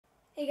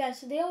Hey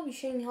guys, today I'll be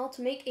showing you how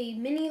to make a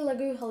mini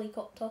Lego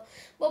helicopter.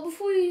 But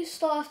before you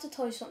start, I have to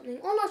tell you something.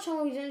 On our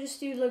channel, we don't just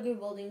do Lego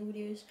building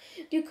videos.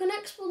 We do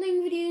Connects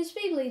building videos,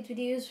 Beyblade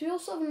videos. We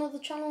also have another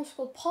channel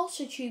called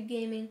Parsatube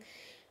Gaming.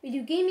 We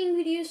do gaming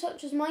videos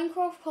such as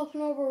Minecraft,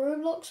 Carpenter,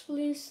 Roblox,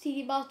 Bloons,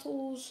 TD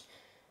battles,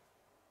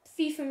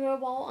 FIFA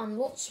Mobile, and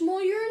lots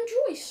more you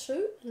enjoy.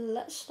 So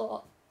let's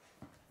start.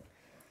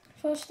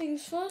 First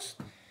things first,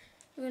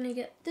 we're gonna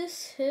get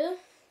this here.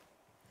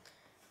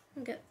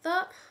 And get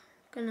that.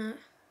 Gonna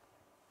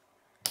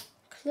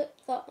clip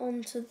that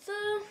onto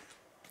there,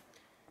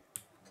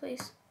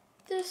 place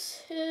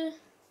this here,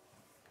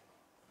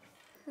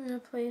 I'm gonna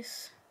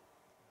place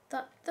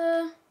that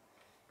there,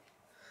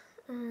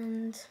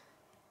 and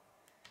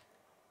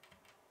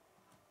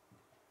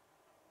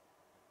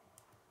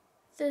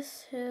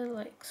this here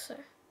like so.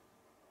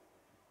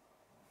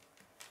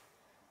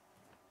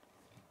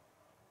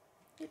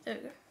 There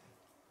we go.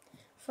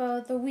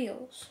 For the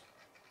wheels,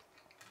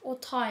 or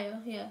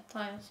tire, yeah,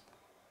 tires.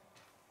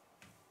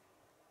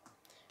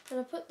 I'm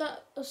gonna put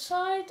that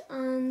aside,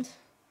 and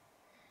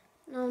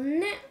now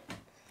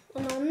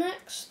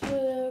next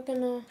we're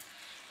gonna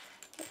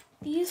get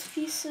these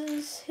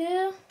pieces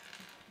here.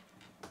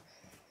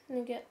 I'm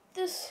gonna get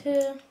this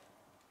here.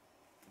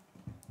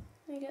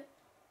 I'm gonna get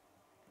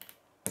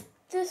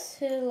this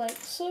here like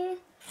so.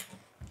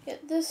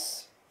 Get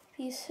this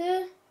piece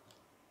here.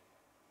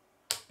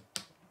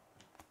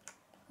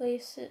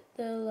 Place it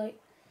there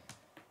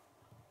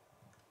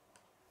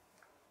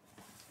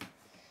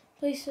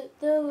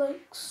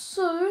like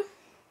so,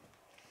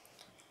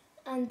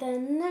 and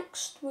then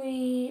next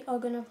we are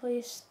going to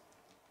place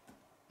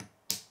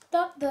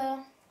that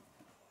there,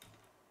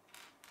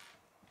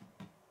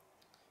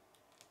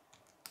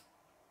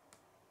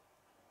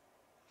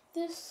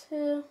 this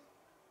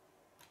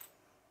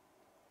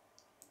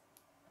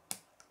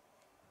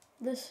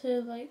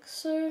here like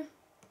so,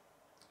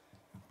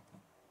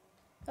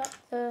 that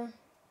there,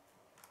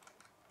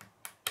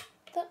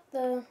 that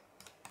there,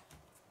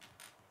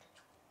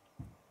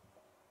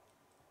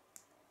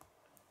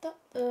 that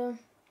there,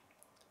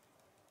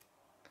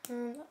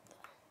 and that there.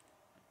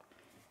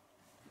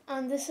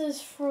 And this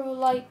is for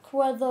like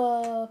where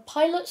the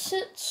pilot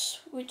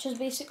sits, which is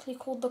basically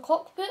called the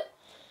cockpit.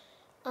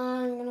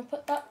 And I'm gonna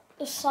put that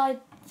aside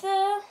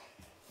there.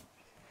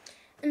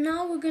 And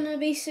now we're gonna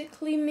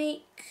basically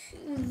make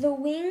the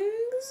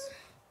wings.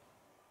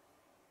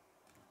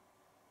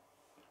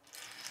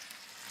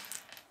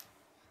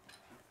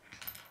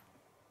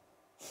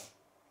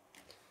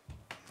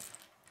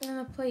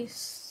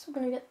 We're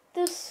gonna get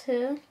this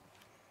here.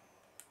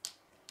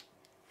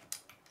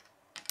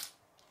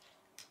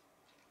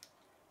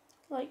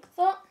 Like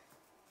that.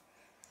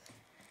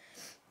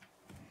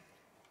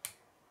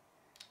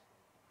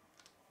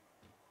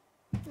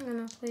 I'm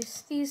gonna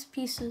place these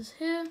pieces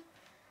here.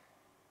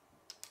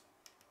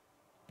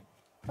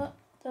 That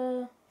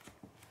there.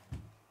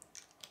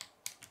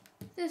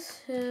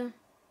 This here.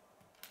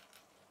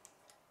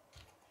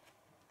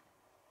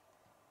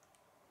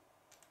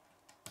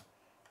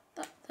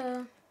 That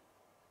there.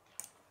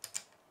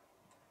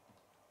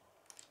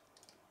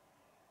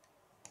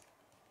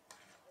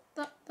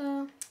 That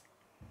there.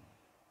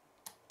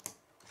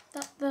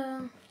 That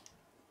there.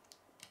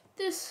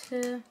 This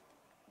here.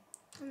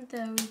 And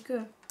there we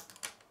go.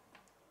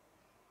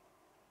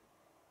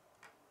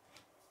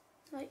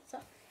 Like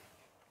that.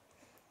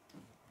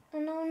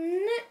 And now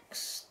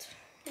next,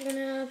 I'm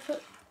gonna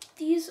put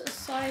these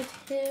aside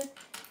here.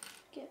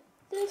 Get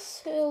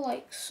this here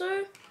like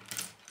so.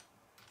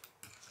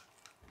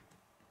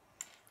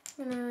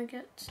 I'm gonna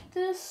get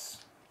this,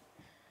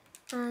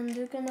 and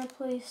we're gonna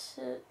place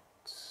it.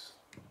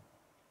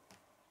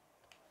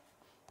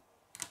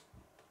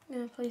 I'm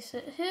gonna place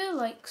it here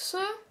like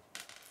so.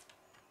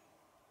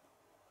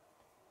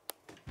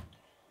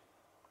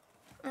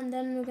 And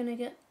then we're gonna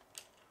get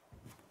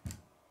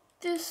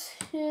this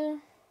here.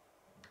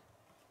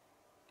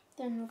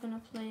 Then we're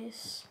gonna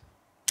place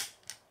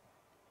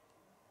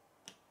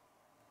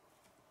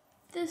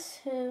this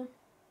here.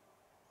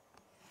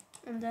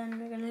 And then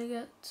we're gonna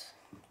get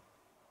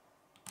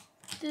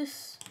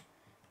this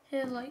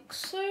here like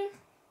so.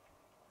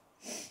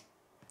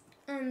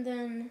 And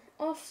then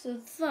after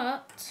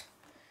that,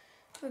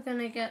 we're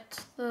gonna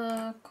get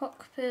the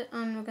cockpit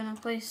and we're gonna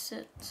place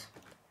it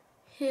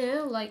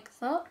here like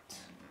that.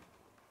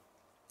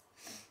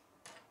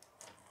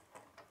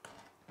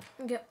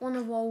 Get one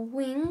of our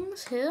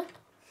wings here,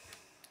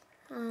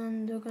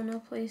 and we're gonna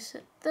place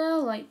it there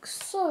like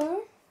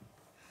so.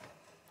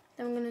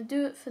 Then I'm gonna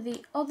do it for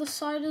the other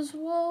side as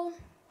well.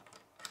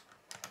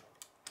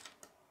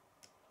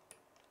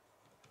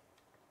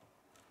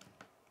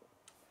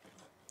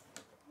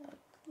 Like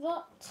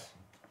that.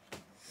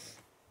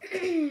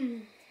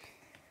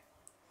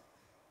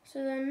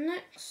 So then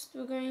next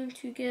we're going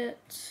to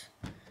get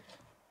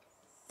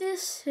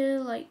this here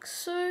like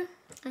so,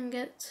 and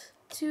get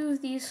two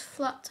of these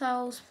flat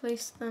tiles,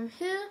 place them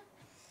here,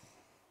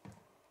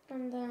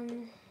 and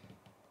then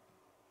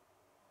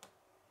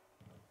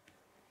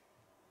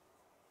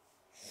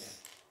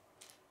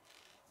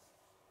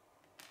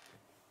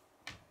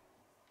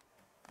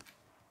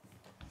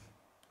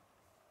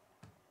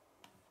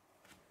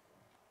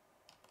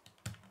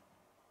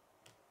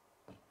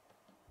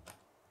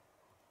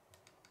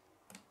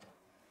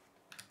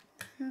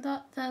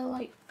that there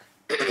like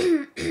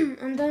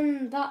and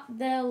then that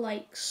there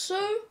like so.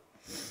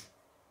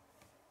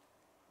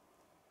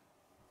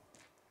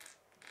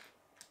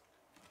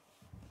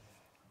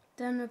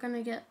 Then we're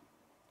gonna get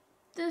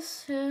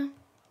this here.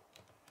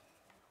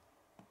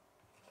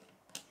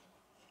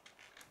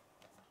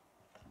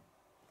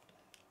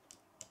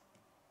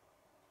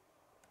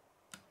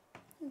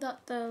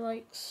 That there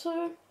like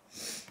so.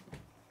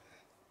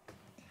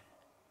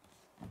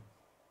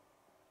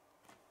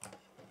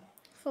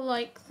 For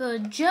like the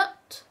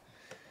jet,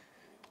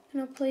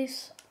 I'm gonna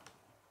place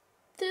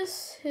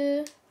this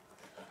here.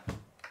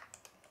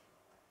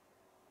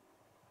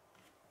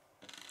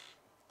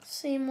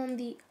 Same on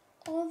the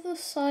other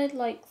side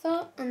like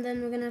that, and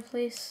then we're gonna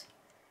place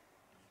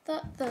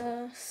that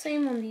the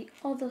same on the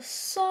other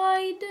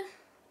side.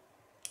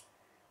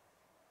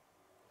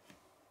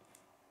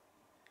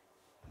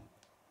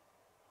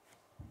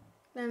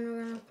 Then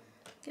we're gonna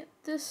get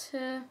this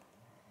here,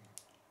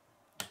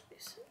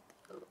 place it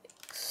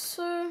like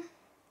so,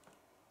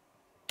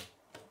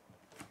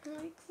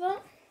 like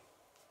that.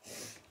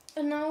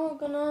 And now we're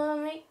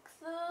gonna make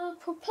the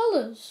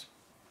propellers.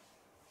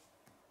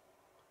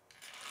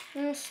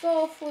 I'm going to start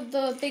off with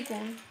the big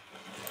one.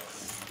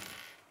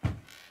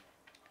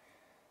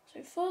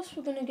 So first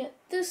we're going to get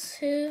this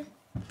here.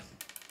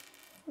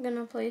 I'm going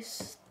to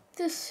place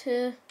this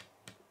here,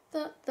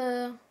 that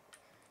there,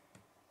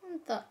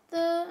 and that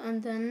there.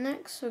 And then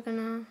next we're going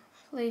to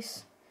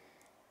place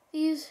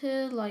these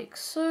here like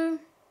so.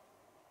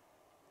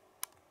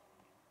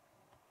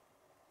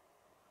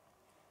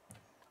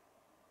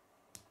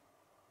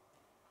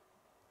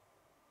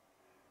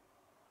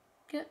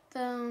 Get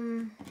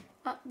them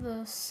at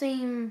the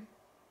same,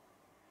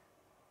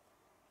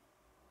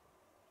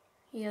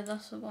 yeah,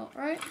 that's about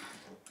right.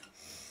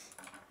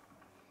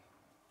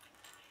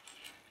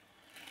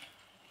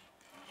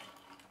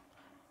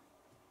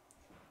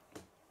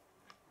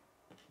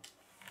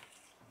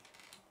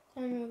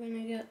 Then we're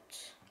gonna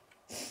get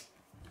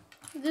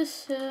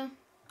this here,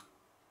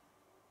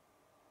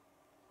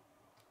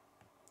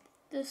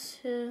 this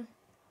here,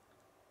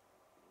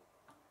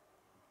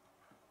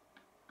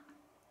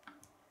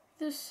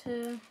 this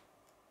here,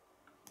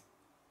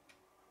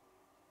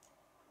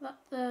 that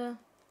there,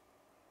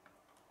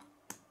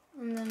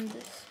 and then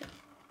this here.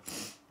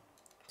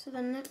 So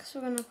then next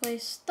we're going to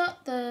place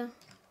that there,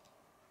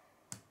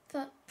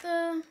 that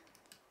there,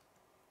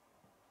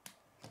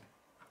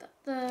 that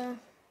there,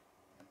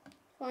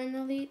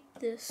 finally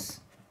this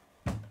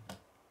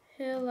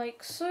here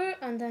like so,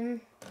 and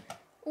then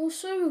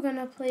also we're going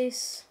to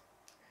place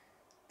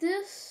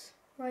this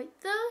right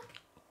there,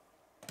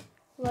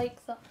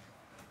 like that.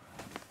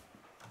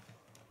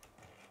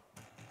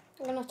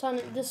 I'm going to turn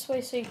it this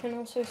way so you can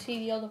also see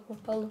the other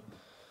propeller.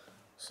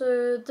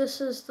 So this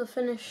is the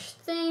finished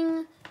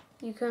thing.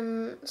 You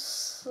can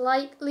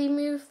slightly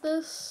move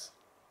this.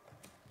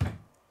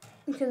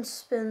 You can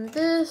spin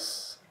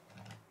this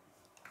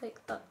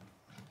like that.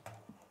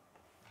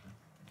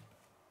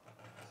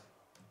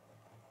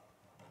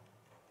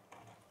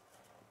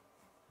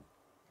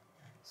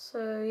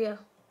 So yeah,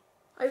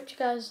 I hope you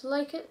guys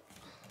like it.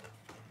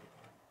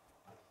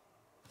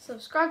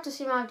 Subscribe to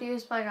see my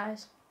videos. Bye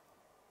guys.